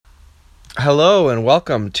Hello and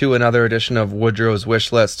welcome to another edition of Woodrow's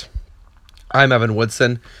Wish List. I'm Evan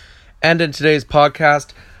Woodson, and in today's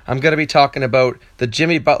podcast, I'm going to be talking about the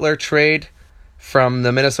Jimmy Butler trade from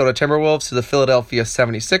the Minnesota Timberwolves to the Philadelphia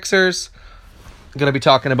 76ers. I'm going to be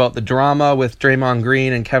talking about the drama with Draymond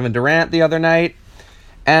Green and Kevin Durant the other night,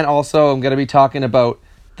 and also I'm going to be talking about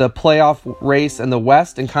the playoff race in the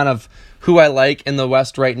West and kind of who I like in the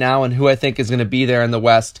West right now and who I think is going to be there in the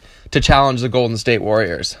West to challenge the Golden State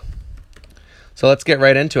Warriors. So let's get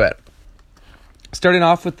right into it. Starting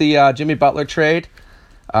off with the Jimmy Butler trade.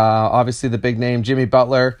 Obviously the big name Jimmy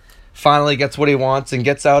Butler finally gets what he wants and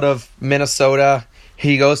gets out of Minnesota.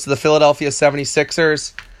 He goes to the Philadelphia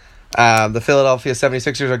 76ers. The Philadelphia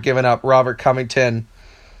 76ers are giving up Robert Covington,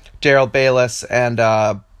 Gerald Bayless, and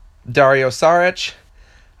Dario Saric.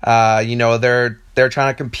 They're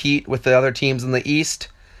trying to compete with the other teams in the East,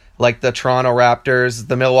 like the Toronto Raptors,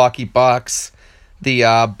 the Milwaukee Bucks, the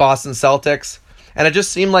Boston Celtics. And it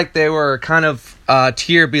just seemed like they were kind of a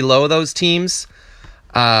tier below those teams.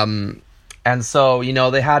 And so,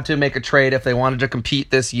 they had to make a trade if they wanted to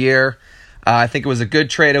compete this year. I think it was a good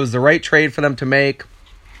trade. It was the right trade for them to make.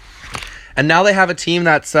 And now they have a team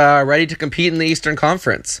that's ready to compete in the Eastern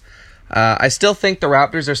Conference. I still think the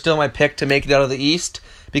Raptors are still my pick to make it out of the East,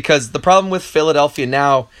 because the problem with Philadelphia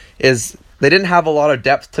now is they didn't have a lot of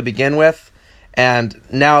depth to begin with, and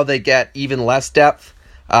now they get even less depth.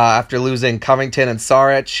 After losing Covington and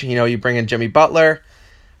Saric, you bring in Jimmy Butler.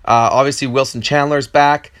 Obviously, Wilson Chandler's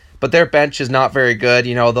back, but their bench is not very good.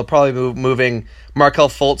 They'll probably be moving Markelle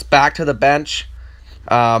Fultz back to the bench.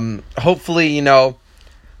 Hopefully, I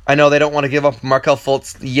know they don't want to give up Markelle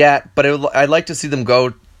Fultz yet, but I'd like to see them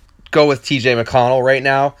go with T.J. McConnell right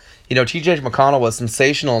now. T.J. McConnell was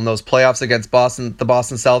sensational in those playoffs against the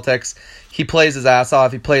Boston Celtics. He plays his ass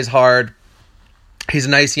off. He plays hard. He's a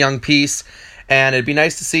nice young piece. And it'd be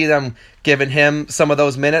nice to see them giving him some of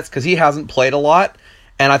those minutes because he hasn't played a lot.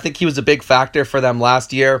 And I think he was a big factor for them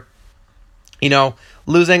last year.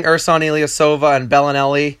 Losing Ersan Ilyasova and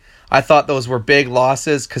Bellinelli, I thought those were big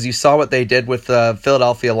losses because you saw what they did with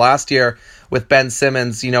Philadelphia last year with Ben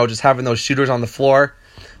Simmons, just having those shooters on the floor.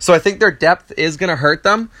 So I think their depth is going to hurt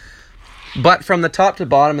them. But from the top to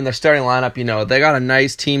bottom in their starting lineup, they got a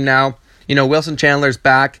nice team now. Wilson Chandler's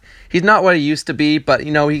back. He's not what he used to be, but,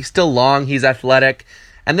 he's still long. He's athletic.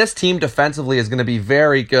 And this team defensively is going to be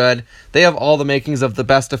very good. They have all the makings of the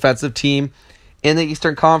best defensive team in the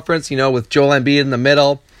Eastern Conference, with Joel Embiid in the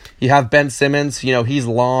middle. You have Ben Simmons. He's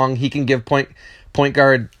long. He can give point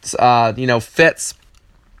guards, fits.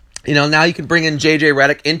 Now you can bring in J.J.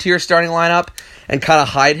 Redick into your starting lineup and kind of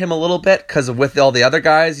hide him a little bit because with all the other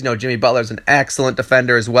guys, Jimmy Butler's an excellent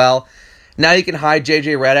defender as well. Now you can hide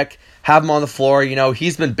J.J. Redick, have him on the floor.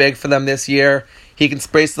 He's been big for them this year. He can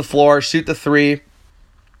space the floor, shoot the three.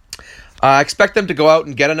 I expect them to go out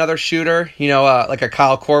and get another shooter, like a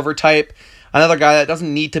Kyle Korver type. Another guy that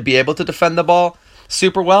doesn't need to be able to defend the ball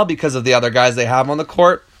super well because of the other guys they have on the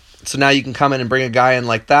court. So now you can come in and bring a guy in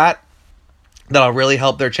like that. That'll really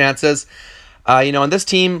help their chances. And this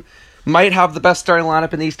team might have the best starting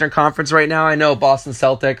lineup in the Eastern Conference right now. I know Boston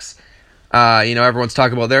Celtics, everyone's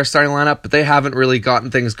talking about their starting lineup, but they haven't really gotten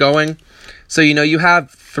things going. So, you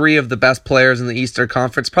have three of the best players in the Eastern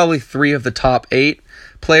Conference, probably three of the top 8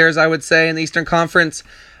 players, I would say, in the Eastern Conference.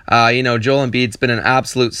 Joel Embiid's been an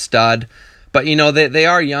absolute stud. But, they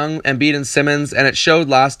are young, Embiid and Simmons, and it showed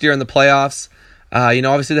last year in the playoffs.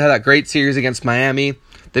 Obviously they had that great series against Miami.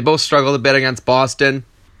 They both struggled a bit against Boston.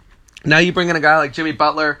 Now you bring in a guy like Jimmy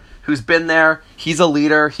Butler, who's been there. He's a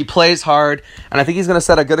leader. He plays hard. And I think he's going to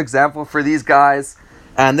set a good example for these guys.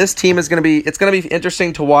 And this team is going to be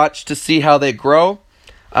interesting to watch to see how they grow.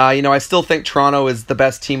 I still think Toronto is the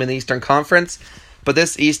best team in the Eastern Conference. But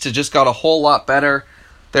this East has just got a whole lot better.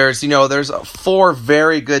 There's 4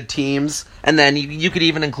 very good teams. And then you could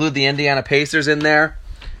even include the Indiana Pacers in there.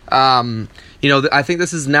 I think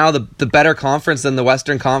this is now the better conference than the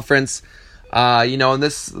Western Conference. And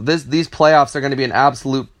these playoffs are going to be an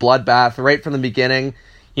absolute bloodbath right from the beginning.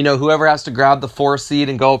 Whoever has to grab the 4 seed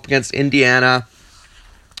and go up against Indiana,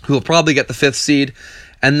 who will probably get the 5th seed.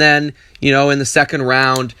 And then, in the second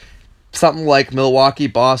round, something like Milwaukee,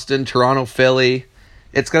 Boston, Toronto, Philly.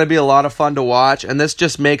 It's going to be a lot of fun to watch, and this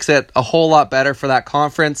just makes it a whole lot better for that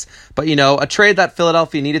conference. But, a trade that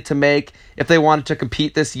Philadelphia needed to make if they wanted to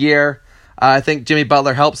compete this year. I think Jimmy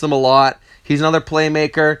Butler helps them a lot. He's another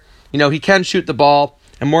playmaker. He can shoot the ball,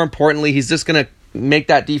 and more importantly, he's just going to make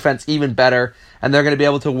that defense even better, and they're going to be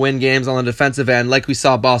able to win games on the defensive end like we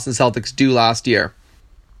saw Boston Celtics do last year.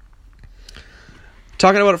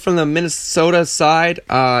 Talking about it from the Minnesota side,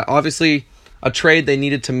 obviously a trade they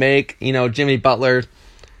needed to make. Jimmy Butler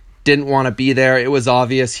didn't want to be there. It was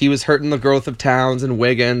obvious. He was hurting the growth of Towns and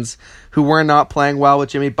Wiggins, who were not playing well with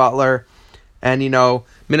Jimmy Butler. And,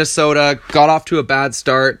 Minnesota got off to a bad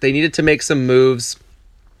start. They needed to make some moves.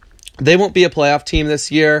 They won't be a playoff team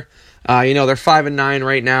this year. They're 5-9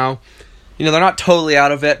 right now. They're not totally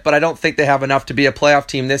out of it, but I don't think they have enough to be a playoff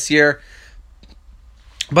team this year.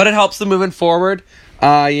 But it helps them moving forward.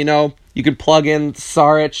 You could plug in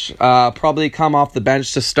Saric, probably come off the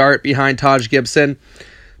bench to start behind Taj Gibson.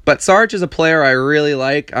 But Saric is a player I really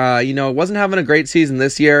like. Wasn't having a great season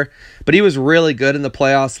this year, but he was really good in the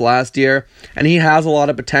playoffs last year, and he has a lot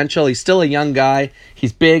of potential. He's still a young guy.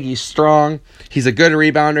 He's big. He's strong. He's a good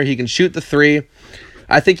rebounder. He can shoot the three.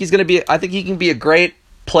 I think he can be a great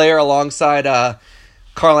player alongside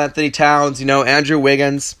Karl Anthony Towns. Andrew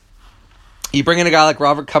Wiggins. You bring in a guy like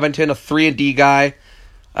Robert Covington, a 3-and-D guy.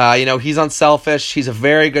 He's unselfish. He's a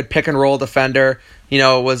very good pick and roll defender.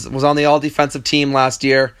 Was on the all defensive team last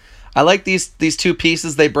year. I like these two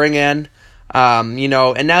pieces they bring in.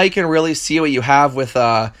 And now you can really see what you have with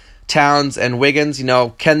Towns and Wiggins.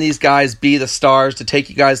 Can these guys be the stars to take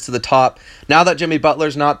you guys to the top now that Jimmy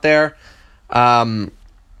Butler's not there?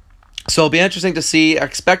 So it'll be interesting to see. I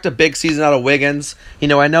expect a big season out of Wiggins.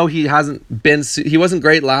 I know he wasn't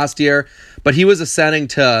great last year, but he was ascending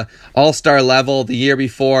to all-star level the year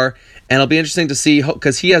before. And it'll be interesting to see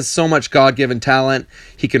because he has so much God-given talent.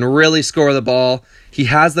 He can really score the ball. He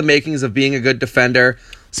has the makings of being a good defender.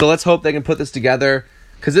 So let's hope they can put this together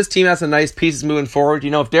because this team has some nice pieces moving forward.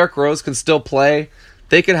 If Derrick Rose can still play,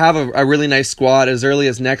 they could have a really nice squad as early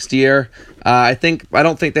as next year. I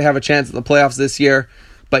don't think they have a chance at the playoffs this year.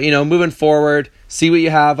 But, moving forward, see what you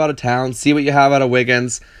have out of Towns, see what you have out of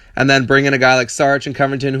Wiggins, and then bring in a guy like Saric and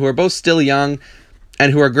Covington, who are both still young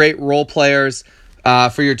and who are great role players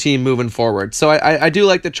for your team moving forward. So I do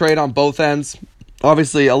like the trade on both ends.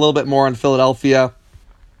 Obviously, a little bit more on Philadelphia.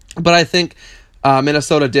 But I think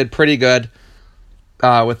Minnesota did pretty good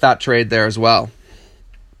with that trade there as well.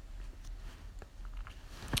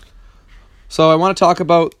 So I want to talk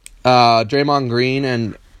about Draymond Green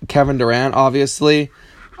and Kevin Durant, obviously.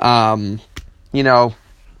 Getting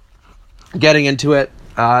into it.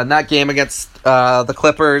 In that game against the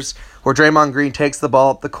Clippers, where Draymond Green takes the ball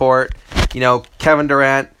up the court, Kevin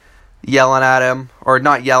Durant yelling at him, or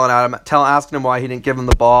not yelling at him, asking him why he didn't give him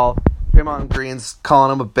the ball. Draymond Green's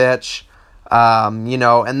calling him a bitch,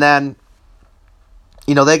 and then,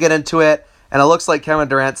 they get into it, and it looks like Kevin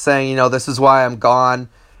Durant saying, this is why I'm gone.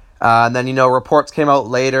 And then, reports came out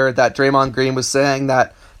later that Draymond Green was saying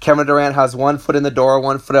that Kevin Durant has 1 foot in the door,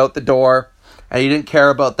 1 foot out the door, and he didn't care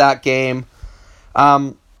about that game.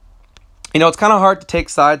 It's kind of hard to take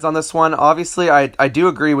sides on this one. Obviously, I do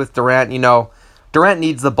agree with Durant. Durant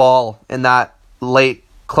needs the ball in that late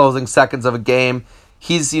closing seconds of a game.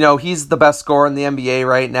 He's the best scorer in the NBA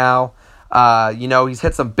right now. He's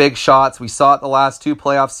hit some big shots. We saw it the last 2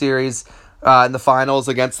 playoff series in the finals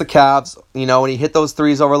against the Cavs. When he hit those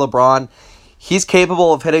threes over LeBron, he's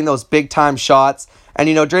capable of hitting those big-time shots. And,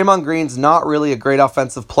 Draymond Green's not really a great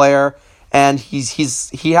offensive player, and he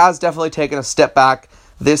has definitely taken a step back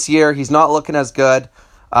this year. He's not looking as good.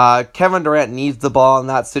 Kevin Durant needs the ball in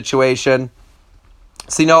that situation.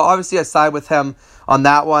 So, obviously I side with him on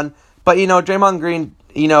that one. But, Draymond Green,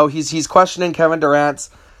 he's questioning Kevin Durant's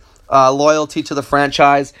loyalty to the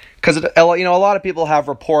franchise because, a lot of people have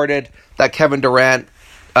reported that Kevin Durant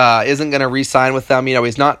isn't going to re-sign with them.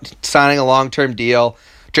 He's not signing a long-term deal.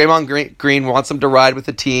 Draymond Green wants him to ride with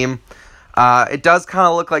the team. It does kind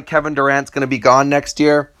of look like Kevin Durant's going to be gone next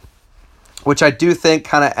year, which I do think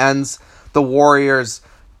kind of ends the Warriors'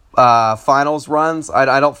 finals runs.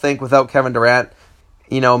 I don't think without Kevin Durant,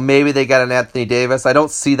 maybe they get an Anthony Davis. I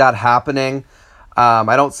don't see that happening.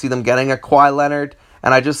 I don't see them getting a Kawhi Leonard.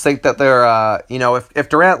 And I just think that they're, if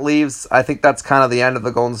Durant leaves, I think that's kind of the end of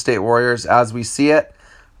the Golden State Warriors as we see it.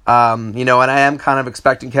 And I am kind of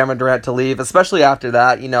expecting Kevin Durant to leave, especially after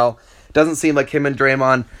that. It doesn't seem like him and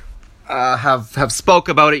Draymond have spoke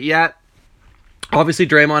about it yet. Obviously,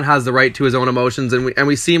 Draymond has the right to his own emotions, and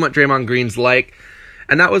we see what Draymond Green's like.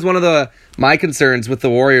 And that was one of my concerns with the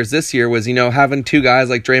Warriors this year was, having 2 guys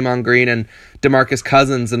like Draymond Green and DeMarcus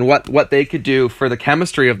Cousins and what they could do for the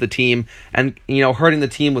chemistry of the team and, hurting the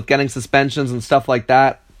team with getting suspensions and stuff like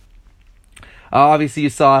that. Obviously, you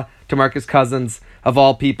saw DeMarcus Cousins, of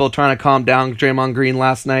all people, trying to calm down Draymond Green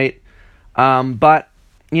last night. But,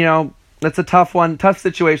 that's a tough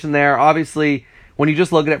situation there. Obviously, when you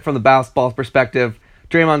just look at it from the basketball perspective,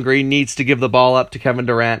 Draymond Green needs to give the ball up to Kevin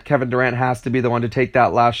Durant. Kevin Durant has to be the one to take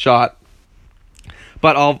that last shot.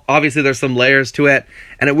 But obviously there's some layers to it,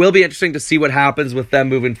 and it will be interesting to see what happens with them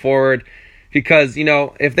moving forward because,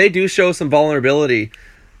 if they do show some vulnerability,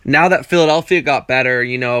 now that Philadelphia got better,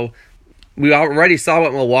 we already saw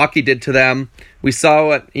what Milwaukee did to them. We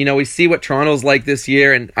saw we see what Toronto's like this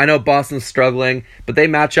year, and I know Boston's struggling, but they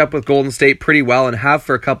match up with Golden State pretty well and have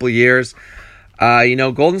for a couple of years.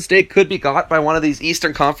 Golden State could be got by one of these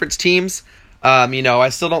Eastern Conference teams. I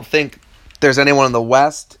still don't think there's anyone in the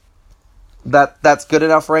West that's good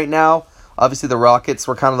enough right now. Obviously, the Rockets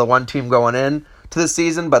were kind of the one team going in to the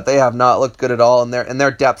season, but they have not looked good at all, and their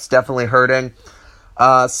depth's definitely hurting.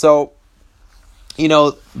 The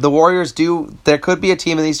Warriors there could be a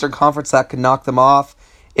team in the Eastern Conference that could knock them off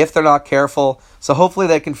if they're not careful. So hopefully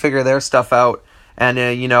they can figure their stuff out. And,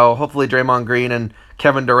 hopefully Draymond Green and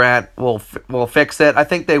Kevin Durant will fix it. I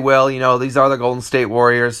think they will. These are the Golden State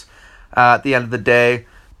Warriors at the end of the day.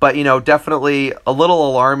 But, definitely a little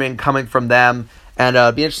alarming coming from them. And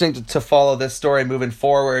it'd be interesting to follow this story moving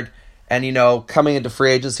forward. And, coming into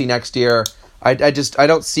free agency next year, I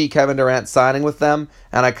don't see Kevin Durant signing with them.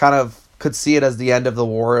 And I kind of could see it as the end of the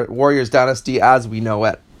Warriors dynasty as we know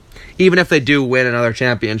it. Even if they do win another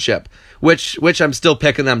championship, which I'm still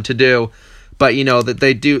picking them to do. But,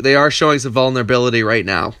 that they are showing some vulnerability right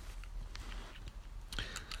now.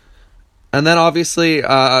 And then, obviously,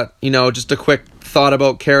 just a quick thought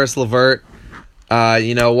about Caris LeVert.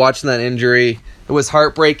 Watching that injury, it was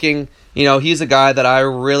heartbreaking. He's a guy that I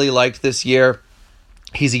really liked this year.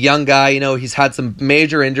 He's a young guy. He's had some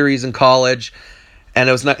major injuries in college. And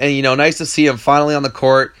it was nice to see him finally on the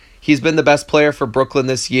court. He's been the best player for Brooklyn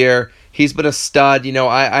this year. He's been a stud.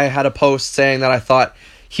 I had a post saying that I thought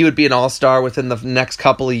he would be an all-star within the next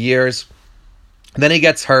couple of years. Then he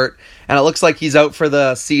gets hurt, and it looks like he's out for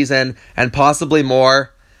the season and possibly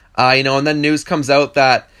more. And then news comes out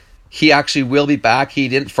that he actually will be back. He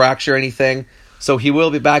didn't fracture anything, so he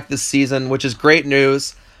will be back this season, which is great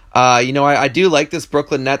news. I do like this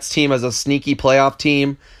Brooklyn Nets team as a sneaky playoff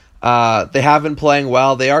team. They have been playing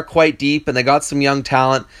well. They are quite deep, and they got some young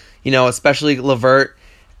talent, especially LeVert.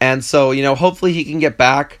 And so, hopefully he can get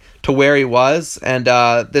back to where he was, and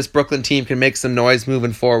this Brooklyn team can make some noise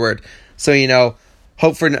moving forward. So,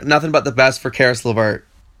 hope for nothing but the best for Caris LeVert.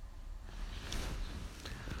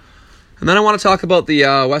 And then I want to talk about the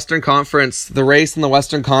Western Conference, the race in the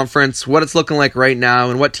Western Conference, what it's looking like right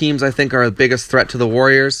now, and what teams I think are the biggest threat to the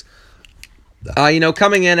Warriors.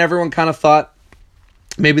 Coming in, everyone kind of thought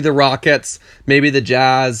maybe the Rockets, maybe the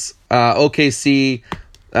Jazz, OKC,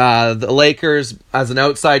 the Lakers as an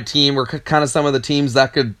outside team were kind of some of the teams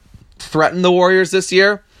that could threaten the Warriors this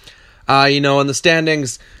year. In the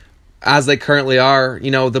standings as they currently are,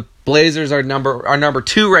 the Blazers are number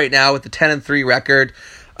 2 right now with the 10-3 record.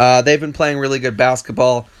 They've been playing really good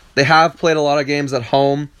basketball. They have played a lot of games at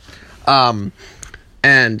home. And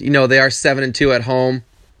they are 7-2 at home.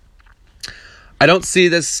 I don't see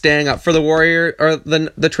this staying up for the Warrior or the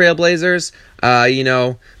Trailblazers.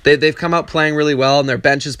 They've come out playing really well, and their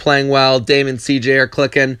bench is playing well. Dame and CJ are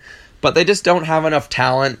clicking, but they just don't have enough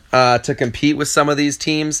talent to compete with some of these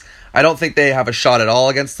teams. I don't think they have a shot at all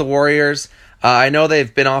against the Warriors. I know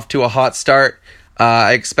they've been off to a hot start.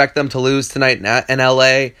 I expect them to lose tonight in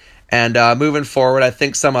LA, and moving forward, I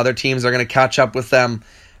think some other teams are going to catch up with them.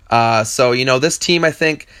 This team, I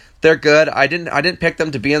think they're good. I didn't pick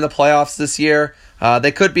them to be in the playoffs this year.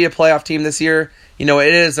 They could be a playoff team this year.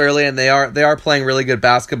 It is early, and they are playing really good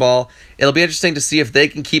basketball. It'll be interesting to see if they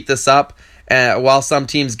can keep this up while some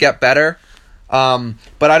teams get better.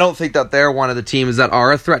 But I don't think that they're one of the teams that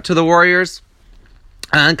are a threat to the Warriors.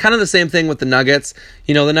 And kind of the same thing with the Nuggets.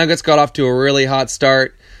 The Nuggets got off to a really hot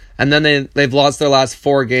start, and then they've lost their last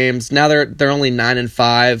 4 games. Now they're only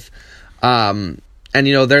 9-5, and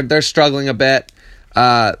they're struggling a bit.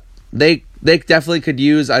 They definitely could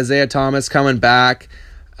use Isaiah Thomas coming back,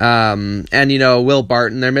 and Will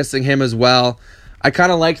Barton. They're missing him as well. I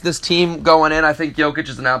kind of liked this team going in. I think Jokic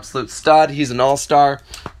is an absolute stud. He's an all-star.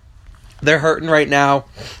 They're hurting right now.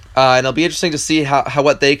 And it'll be interesting to see how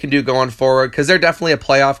what they can do going forward, because they're definitely a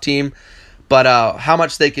playoff team. But how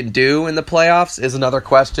much they can do in the playoffs is another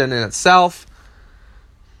question in itself.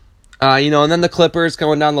 And then the Clippers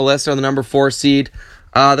going down the list are the number 4 seed.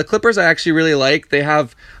 The Clippers I actually really like. They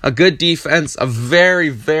have a good defense, a very,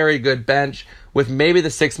 very good bench, with maybe the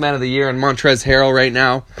 6th man of the year in Montrezl Harrell right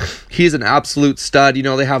now. He's an absolute stud.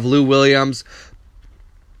 They have Lou Williams.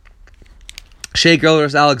 Shai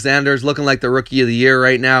Gilgeous-Alexander is looking like the rookie of the year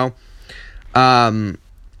right now.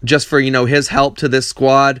 Just for, his help to this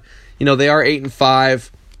squad. They are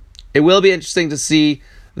 8-5. It will be interesting to see.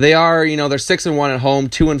 They are, they're 6-1 at home,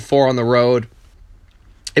 2-4 on the road.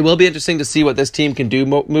 It will be interesting to see what this team can do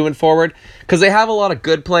moving forward, because they have a lot of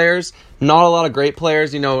good players, not a lot of great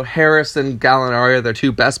players. Harris and Gallinari are their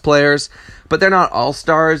 2 best players, but they're not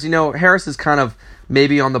all-stars. Harris is kind of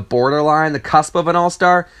maybe on the borderline, the cusp of an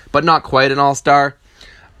all-star, but not quite an all-star.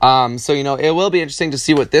 So, it will be interesting to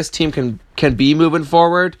see what this team can be moving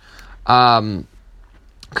forward.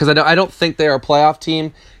 Because I don't think they're a playoff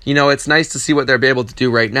team. It's nice to see what they're able to do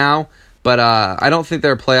right now, but I don't think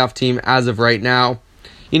they're a playoff team as of right now.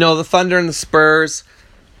 The Thunder and the Spurs.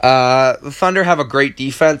 The Thunder have a great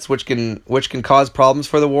defense, which can cause problems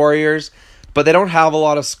for the Warriors, but they don't have a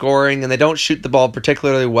lot of scoring, and they don't shoot the ball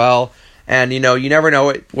particularly well. And, you never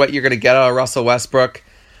know what you're going to get out of Russell Westbrook.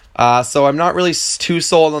 So I'm not really too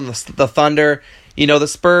sold on the Thunder. The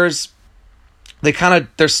Spurs,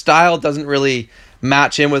 their style doesn't really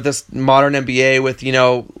match in with this modern NBA with,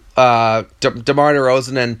 DeMar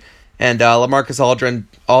DeRozan and LaMarcus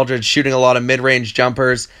Aldridge shooting a lot of mid-range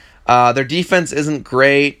jumpers. Their defense isn't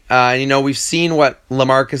great. We've seen what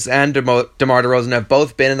LaMarcus and DeMar DeRozan have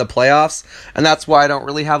both been in the playoffs, and that's why I don't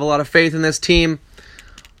really have a lot of faith in this team.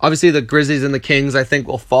 Obviously, the Grizzlies and the Kings, I think,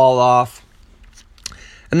 will fall off.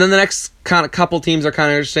 And then the next kind of couple teams are kind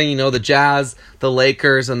of interesting. The Jazz, the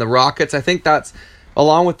Lakers, and the Rockets. I think that's,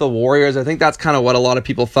 along with the Warriors, I think that's kind of what a lot of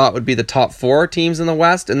people thought would be the top 4 teams in the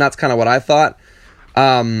West, and that's kind of what I thought.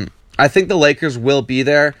 I think the Lakers will be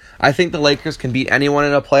there. I think the Lakers can beat anyone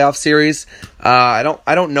in a playoff series. I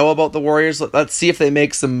don't know about the Warriors. Let's see if they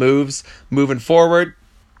make some moves moving forward.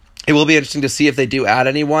 It will be interesting to see if they do add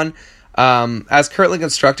anyone. As currently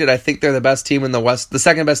constructed, I think they're the best team in the West, the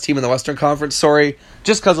second best team in the Western Conference.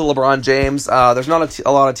 Just because of LeBron James. There's not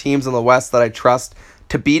a lot of teams in the West that I trust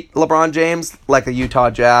to beat LeBron James, like the Utah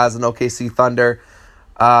Jazz and OKC Thunder.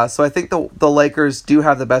 So I think the Lakers do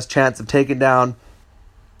have the best chance of taking down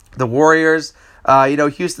the Warriors.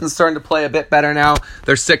 Houston's starting to play a bit better now.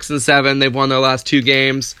 They're 6-7. They've won their last 2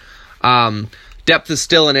 games. Depth is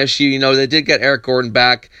still an issue. They did get Eric Gordon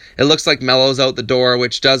back. It looks like Melo's out the door,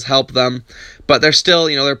 which does help them. But they're still,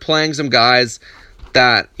 they're playing some guys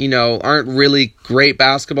that, aren't really great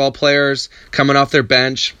basketball players coming off their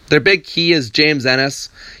bench. Their big key is James Ennis.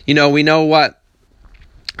 We know what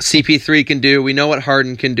CP3 can do. We know what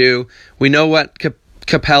Harden can do. We know what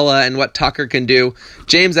Capella and what Tucker can do.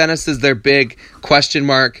 James Ennis is their big question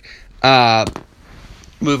mark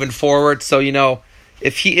moving forward. So,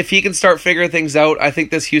 if he can start figuring things out, I think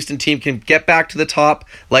this Houston team can get back to the top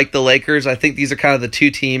like the Lakers. I think these are kind of the 2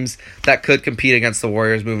 teams that could compete against the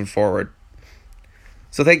Warriors moving forward.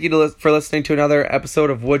 So thank you for listening to another episode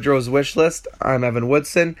of Woodrow's Wish List. I'm Evan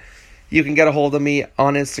Woodson. You can get a hold of me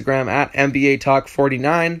on Instagram at NBA Talk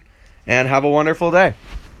 49, and have a wonderful day.